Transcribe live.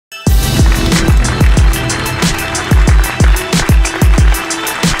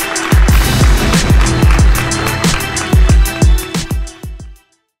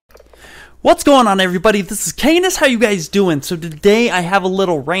What's going on, everybody? This is Kayinus. How you guys doing? So today I have a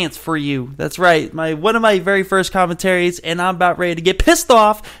little rant for you. That's right, one of my very first commentaries, and I'm about ready to get pissed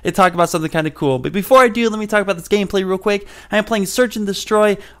off and talk about something kind of cool. But before I do, let me talk about this gameplay real quick. I am playing Search and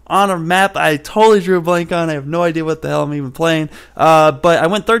Destroy on a map I totally drew a blank on. I have no idea what the hell I'm even playing. But I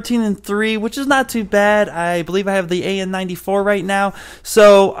went 13-3, which is not too bad. I believe I have the AN94 right now.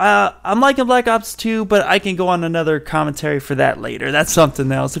 So I'm liking Black Ops 2, but I can go on another commentary for that later. That's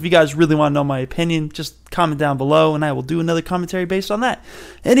something else. If you guys really want to know my opinion, just comment down below and I will do another commentary based on that.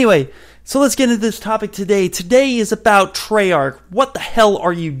 Anyway, so let's get into this topic today. Today is about Treyarch. What the hell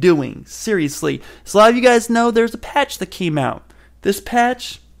are you doing? Seriously. So a lot of you guys know there's a patch that came out. This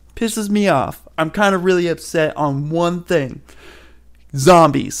patch pisses me off. I'm kind of really upset on one thing.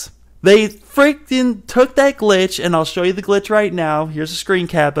 Zombies. They freaking took that glitch, and I'll show you the glitch right now. Here's a screen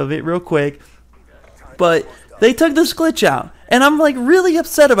cap of it real quick. But they took this glitch out, and I'm like really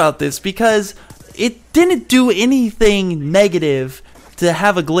upset about this because it didn't do anything negative to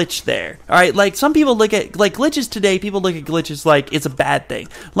have a glitch there. Alright, like some people look at like glitches today, people look at glitches like it's a bad thing.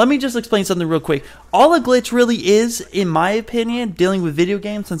 Let me just explain something real quick. All a glitch really is, in my opinion, dealing with video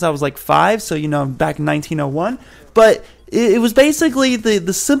games since I was like 5, so you know, back in 1901, but it was basically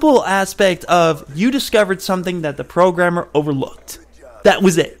the simple aspect of you discovered something that the programmer overlooked. That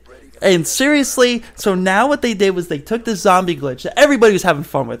was it. And seriously, so now what they did was they took this zombie glitch that everybody was having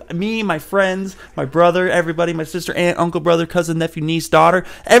fun with. Me, my friends, my brother, everybody, my sister, aunt, uncle, brother, cousin, nephew, niece, daughter.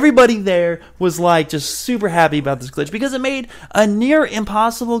 Everybody there was like just super happy about this glitch because it made a near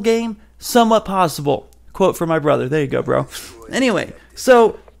impossible game somewhat possible. Quote from my brother. There you go, bro. Anyway,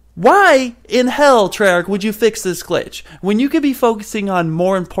 so why in hell, Treyarch, would you fix this glitch when you could be focusing on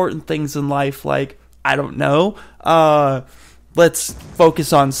more important things in life, like, I don't know, let's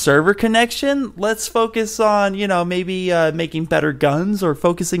focus on server connection. Let's focus on, you know, maybe making better guns or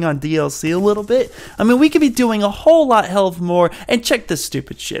focusing on DLC a little bit. I mean, we could be doing a whole lot hell of more. And check this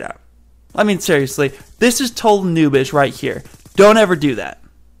stupid shit out. I mean, seriously, this is total noobish right here. Don't ever do that.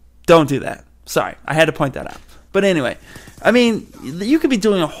 Don't do that. Sorry, I had to point that out. But anyway, I mean, you could be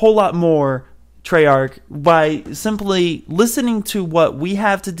doing a whole lot more, Treyarch, by simply listening to what we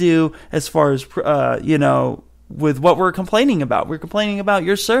have to do as far as, you know, with what we're complaining about. We're complaining about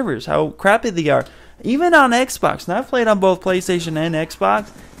your servers, how crappy they are. Even on Xbox, and I've played on both PlayStation and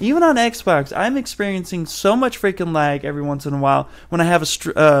Xbox, even on Xbox, I'm experiencing so much freaking lag every once in a while when I have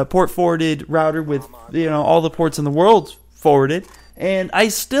a port-forwarded router with, you know, all the ports in the world forwarded, and I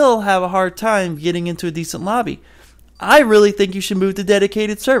still have a hard time getting into a decent lobby. I really think you should move to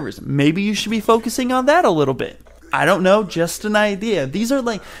dedicated servers. Maybe you should be focusing on that a little bit. I don't know, just an idea. These are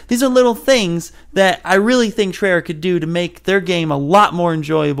little things that I really think Treyarch could do to make their game a lot more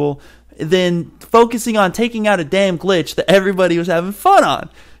enjoyable than focusing on taking out a damn glitch that everybody was having fun on.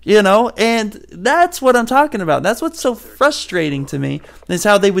 You know, and that's what I'm talking about. That's what's so frustrating to me, is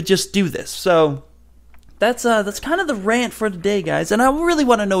how they would just do this. So that's kind of the rant for today, guys, and I really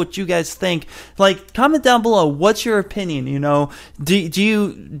want to know what you guys think. Like, comment down below. What's your opinion? You know, do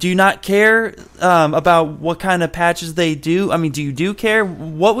you not care about what kind of patches they do? I mean, do you care?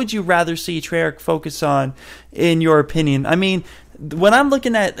 What would you rather see Treyarch focus on, in your opinion? I mean, when I'm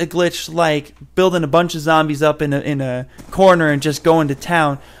looking at a glitch like building a bunch of zombies up in a corner and just going to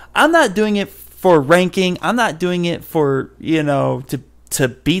town, I'm not doing it for ranking. I'm not doing it for, you know, to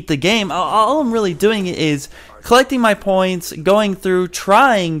beat the game. All I'm really doing is collecting my points, going through,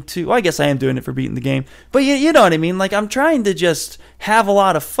 trying to, well, I guess I am doing it for beating the game, but you know what I mean, like I'm trying to just have a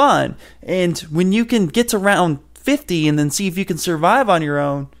lot of fun, and when you can get to round 50 and then see if you can survive on your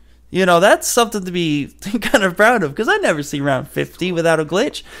own, you know, that's something to be kind of proud of, because I never see round 50 without a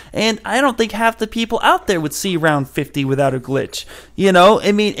glitch, and I don't think half the people out there would see round 50 without a glitch, you know,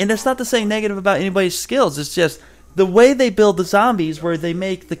 I mean, and it's not to say negative about anybody's skills, it's just the way they build the zombies, where they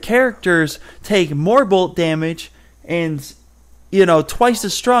make the characters take more bullet damage and, you know, twice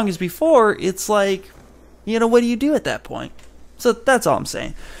as strong as before, it's like, you know, what do you do at that point? So that's all I'm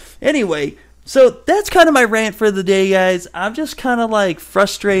saying. Anyway, so that's kind of my rant for the day, guys. I'm just kind of like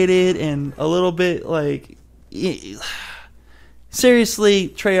frustrated and a little bit like, seriously,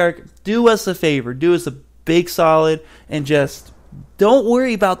 Treyarch, do us a favor. Do us a big solid and just don't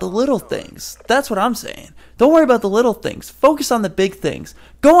worry about the little things. That's what I'm saying. Don't worry about the little things. Focus on the big things.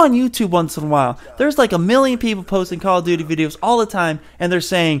 Go on YouTube once in a while. There's like 1 million people posting Call of Duty videos all the time, and they're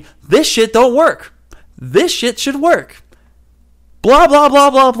saying, this shit don't work. This shit should work. Blah, blah, blah,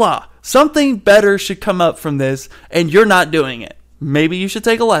 blah, blah. Something better should come up from this, and you're not doing it. Maybe you should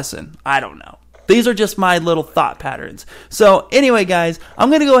take a lesson. I don't know. These are just my little thought patterns. So anyway, guys, I'm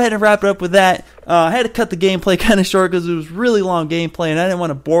going to go ahead and wrap it up with that. I had to cut the gameplay kind of short because it was really long gameplay, and I didn't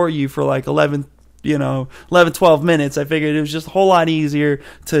want to bore you for like 11, 12 minutes. I figured it was just a whole lot easier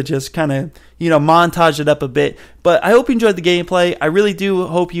to just kind of, montage it up a bit. But I hope you enjoyed the gameplay. I really do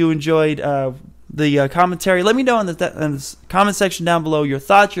hope you enjoyed the commentary. Let me know in the comment section down below your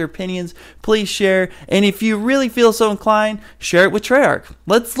thoughts, your opinions. Please share, and if you really feel so inclined, share it with Treyarch.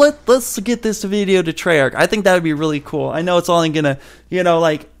 Let's get this video to Treyarch. I think that would be really cool. I know it's only gonna,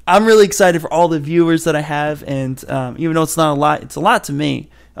 I'm really excited for all the viewers that I have, and even though it's not a lot, it's a lot to me.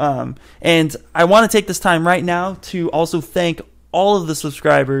 And I want to take this time right now to also thank all of the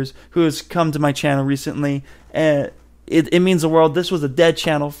subscribers who has come to my channel recently. It means the world. This was a dead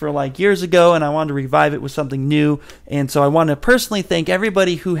channel for like years ago, and I wanted to revive it with something new. And so I want to personally thank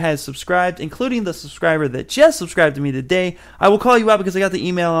everybody who has subscribed, including the subscriber that just subscribed to me today. I will call you out because I got the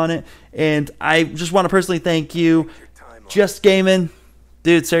email on it, and I just want to personally thank you. Just Gaming,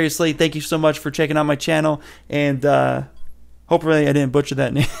 dude, seriously, thank you so much for checking out my channel, and hopefully I didn't butcher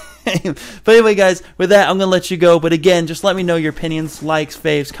that name. But anyway, guys, with that, I'm going to let you go. But again, just let me know your opinions, likes,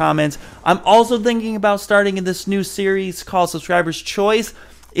 faves, comments. I'm also thinking about starting in this new series called Subscriber's Choice.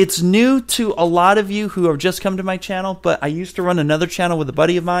 It's new to a lot of you who have just come to my channel, but I used to run another channel with a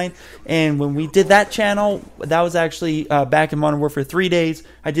buddy of mine, and when we did that channel, that was actually back in Modern Warfare 3 days.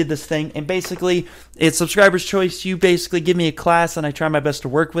 I did this thing, and basically, it's Subscriber's Choice. You basically give me a class, and I try my best to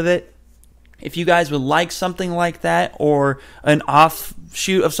work with it. If you guys would like something like that or an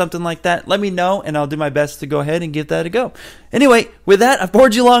offshoot of something like that, let me know, and I'll do my best to go ahead and give that a go. Anyway, with that, I've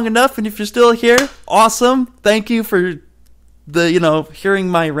bored you long enough, and if you're still here, awesome. Thank you for hearing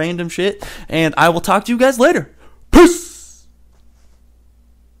my random shit, and I will talk to you guys later. Peace!